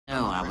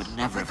No, I would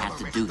never have had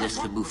to do this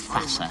for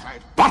Mufasa.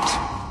 What?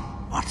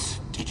 What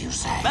did you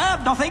say?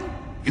 Nothing.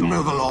 You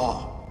know the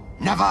law.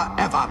 Never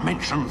ever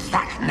mention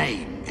that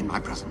name in my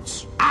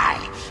presence. I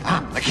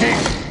am the king.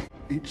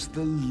 It's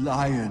the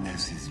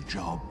lioness's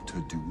job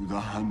to do the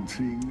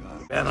hunting.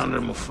 Been under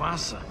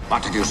Mufasa.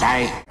 What did you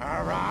say?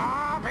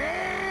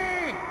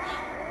 Arabi!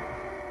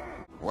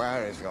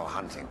 Where is your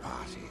hunting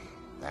party?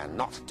 They're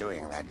not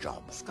doing their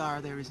job.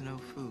 Scar, there is no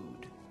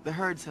food. The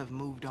herds have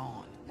moved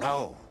on.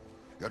 No,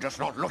 you're just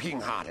not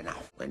looking hard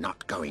enough. We're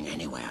not going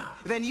anywhere.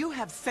 Then you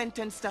have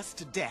sentenced us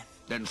to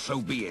death. Then so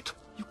be it.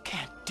 You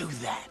can't do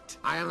that.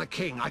 I am the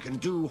king. I can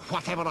do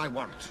whatever I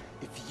want.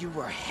 If you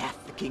were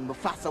half the king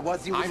Mufasa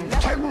was, you would I'm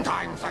never... 10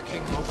 times the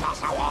king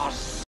Mufasa was.